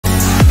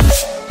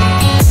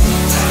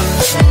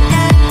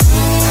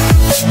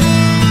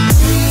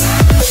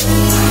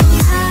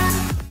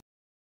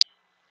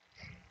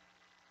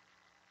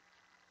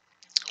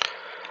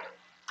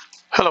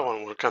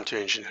Welcome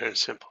to Engineering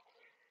Simple.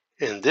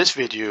 In this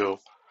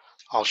video,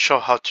 I'll show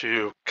how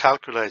to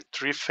calculate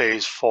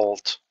three-phase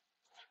fault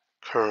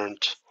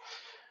current.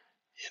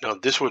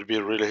 This would be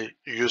really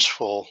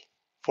useful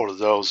for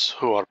those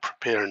who are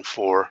preparing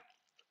for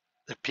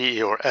the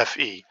PE or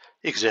FE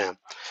exam.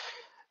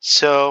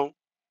 So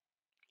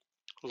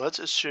let's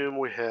assume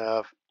we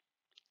have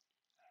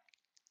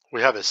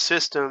a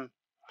system.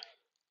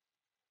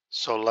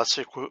 So let's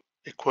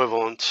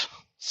equivalent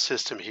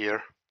system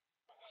here.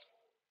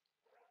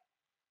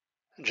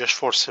 Just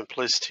for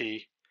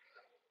simplicity,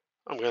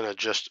 I'm gonna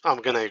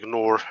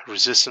ignore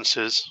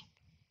resistances.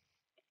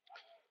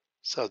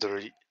 So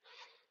the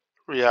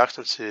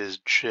reactance is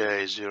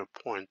J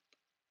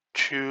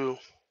 0.2,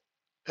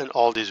 and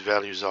all these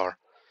values are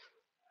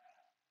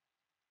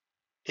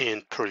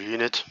in per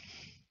unit.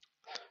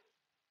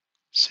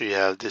 So you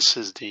have, this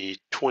is the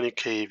 20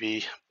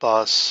 kV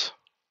bus.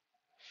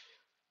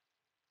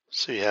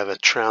 So you have a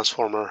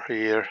transformer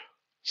here,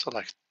 so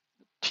like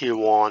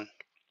T1,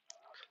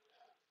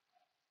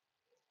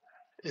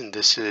 and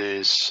this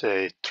is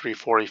say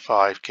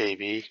 345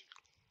 kV,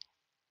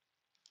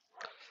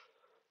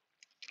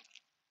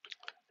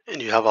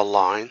 and you have a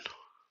line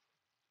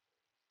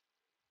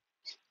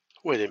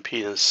with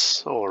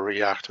impedance or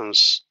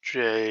reactance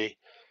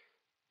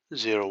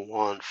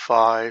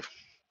J015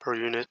 per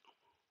unit,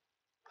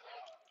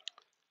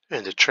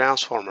 and the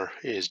transformer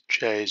is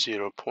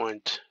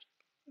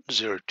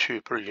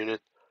J0.02 per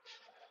unit.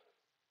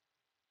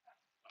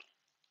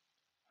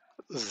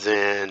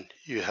 Then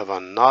you have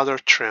another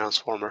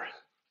transformer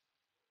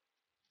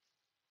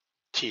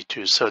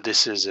T2. So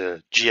this is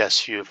a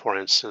GSU, for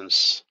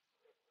instance,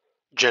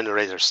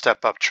 generator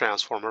step-up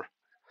transformer,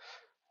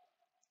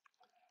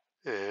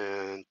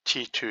 and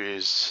T2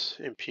 is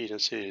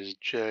impedance is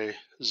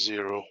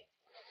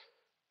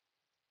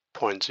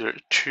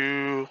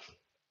J0.02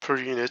 per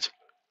unit.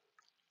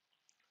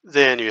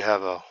 Then you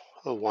have a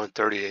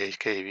 138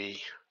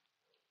 kV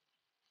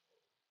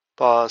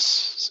bus,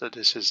 so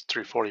this is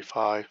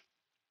 345.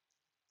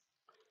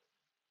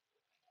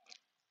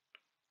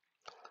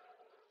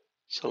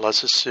 So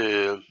let's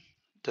assume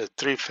the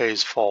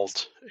three-phase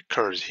fault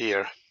occurs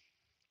here.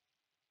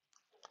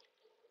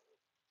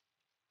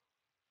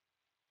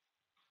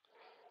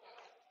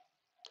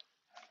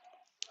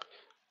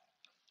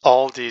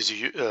 All these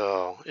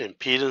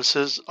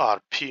impedances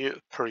are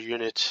per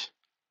unit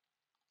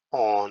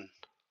on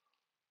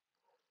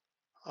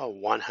a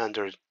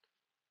 100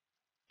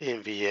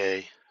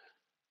 MVA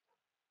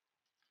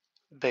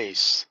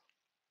base.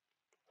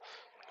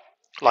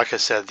 Like I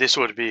said, this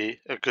would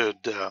be a good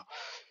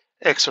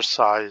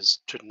exercise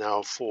to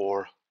know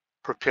for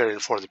preparing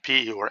for the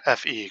PE or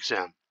FE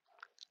exam.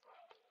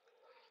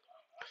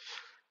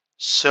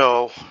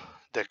 So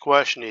the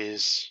question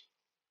is,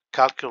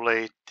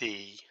 calculate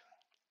the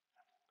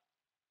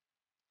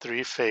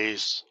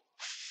three-phase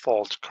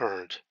fault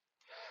current.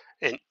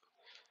 And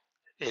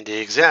in the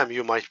exam,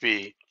 you might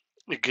be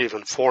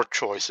given 4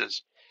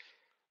 choices.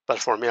 But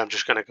for me, I'm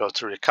just going to go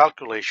through the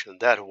calculation.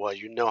 That way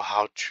you know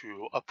how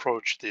to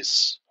approach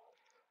this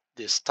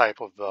type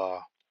of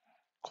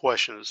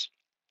questions.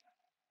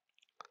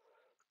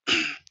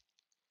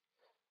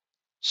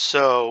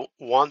 So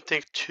one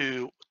thing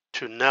to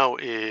know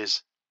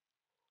is,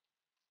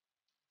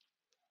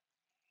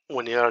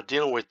 when you are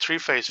dealing with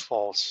three-phase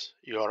faults,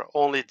 you are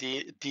only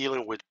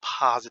dealing with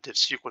positive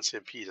sequence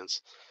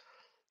impedance.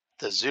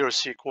 The zero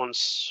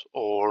sequence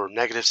or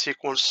negative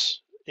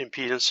sequence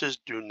impedances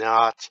do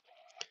not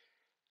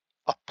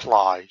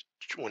apply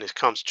when it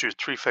comes to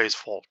three-phase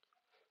fault.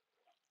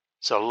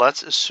 So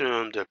let's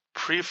assume the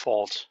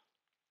pre-fault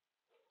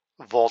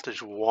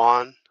voltage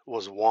 1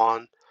 was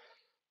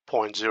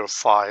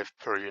 1.05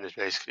 per unit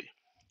basically.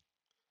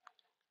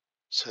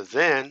 So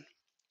then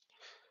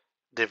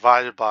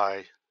divided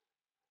by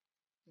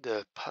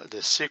the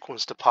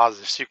sequence, the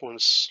positive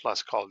sequence,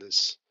 let's call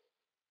this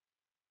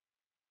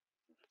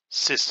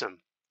system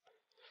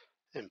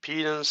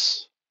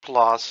impedance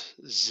plus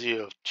Z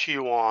of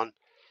T1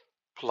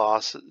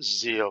 plus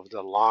Z of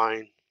the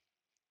line.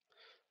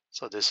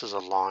 So this is a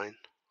line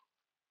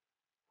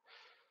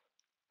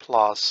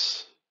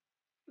plus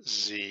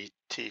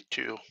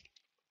ZT2.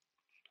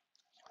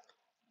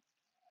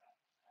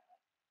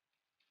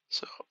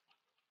 So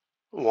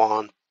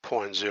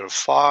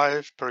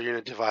 1.05 per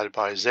unit divided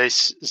by Z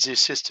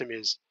system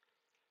is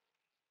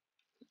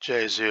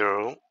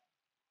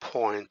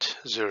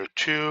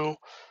J0.02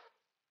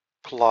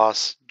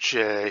 plus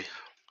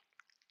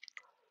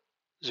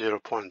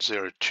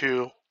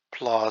J0.02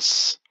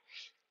 plus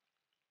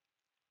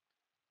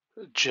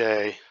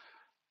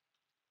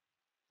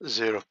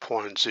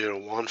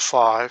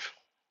J0.015.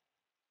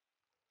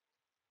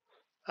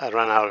 I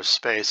ran out of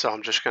space, so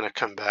I'm just going to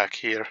come back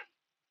here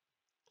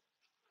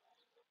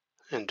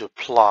and do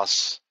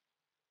plus.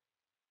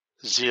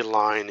 Z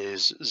line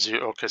is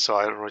 0. Okay, so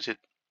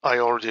I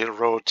already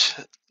wrote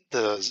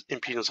the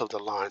impedance of the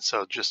line,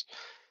 so just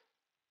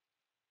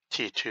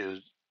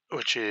T2,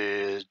 which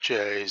is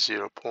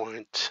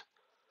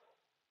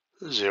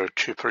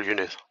J0.02 per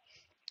unit.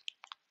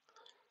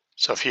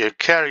 So if you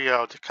carry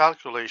out the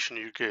calculation,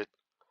 you get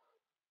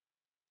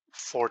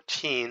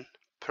 14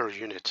 per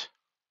unit.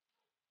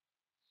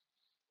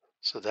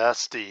 So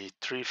that's the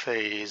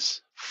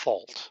three-phase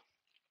fault.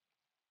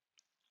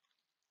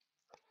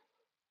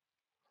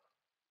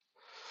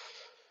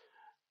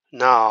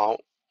 Now,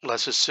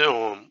 let's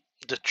assume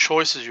the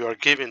choices you are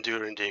given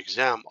during the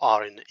exam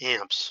are in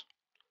amps.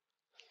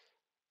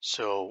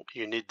 So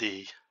you need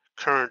the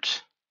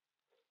current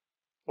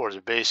or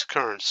the base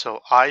current. So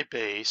I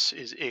base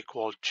is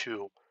equal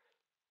to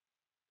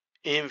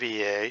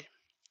MVA.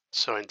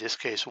 So in this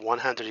case,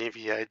 100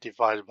 MVA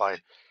divided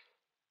by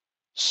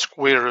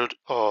square root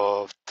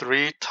of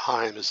 3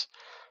 times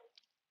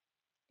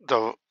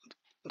the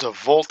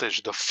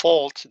voltage. The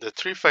fault, the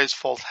three-phase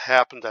fault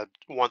happened at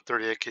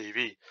 138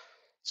 kV.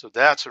 So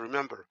that's,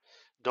 remember,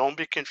 don't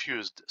be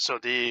confused. So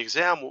the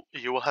exam,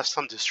 you will have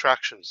some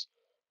distractions.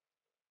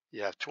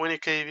 You have 20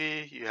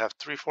 kV, you have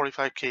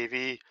 345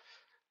 kV,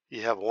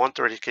 you have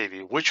 130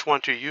 kV. Which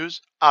one to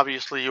use?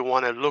 Obviously, you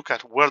want to look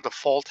at where the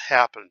fault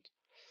happened.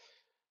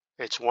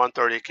 It's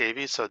 130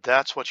 kV, so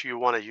that's what you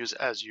want to use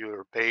as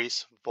your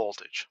base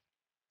voltage.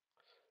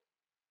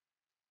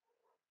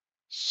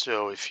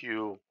 So if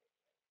you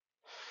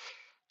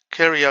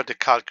carry out the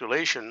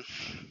calculation,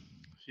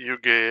 you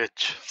get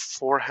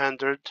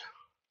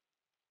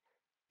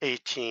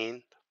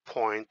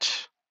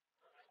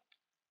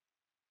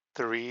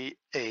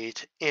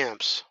 418.38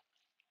 amps.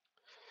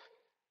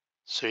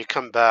 So you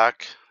come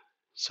back,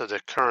 so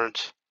the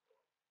current,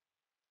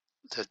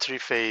 the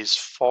three-phase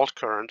fault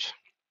current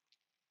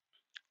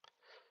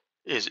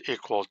is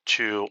equal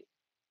to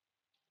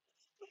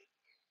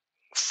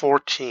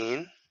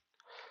 14,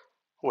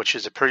 which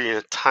is the per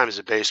unit, times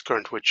the base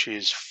current, which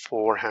is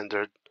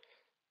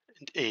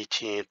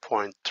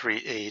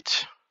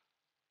 418.38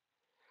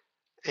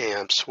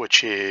 amps,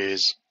 which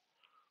is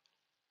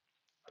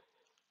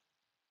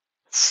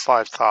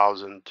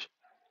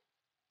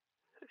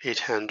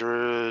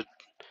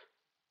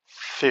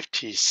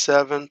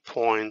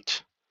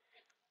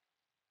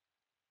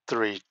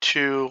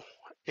 5,857.32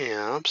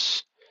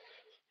 amps.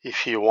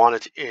 If you want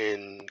it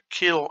in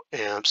kilo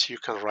amps, you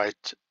can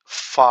write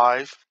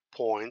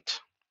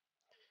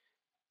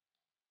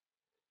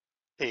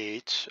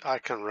 5.8, I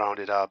can round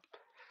it up,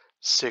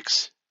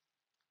 6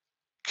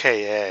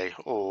 kA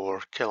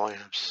or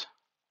kiloamps.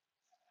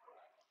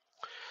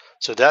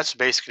 So that's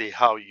basically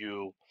how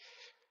you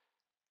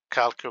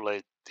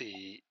calculate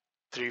the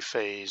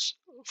three-phase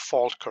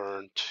fault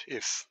current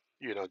if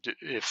you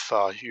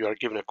are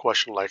given a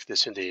question like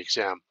this in the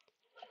exam.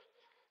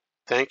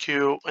 Thank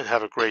you and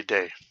have a great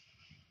day.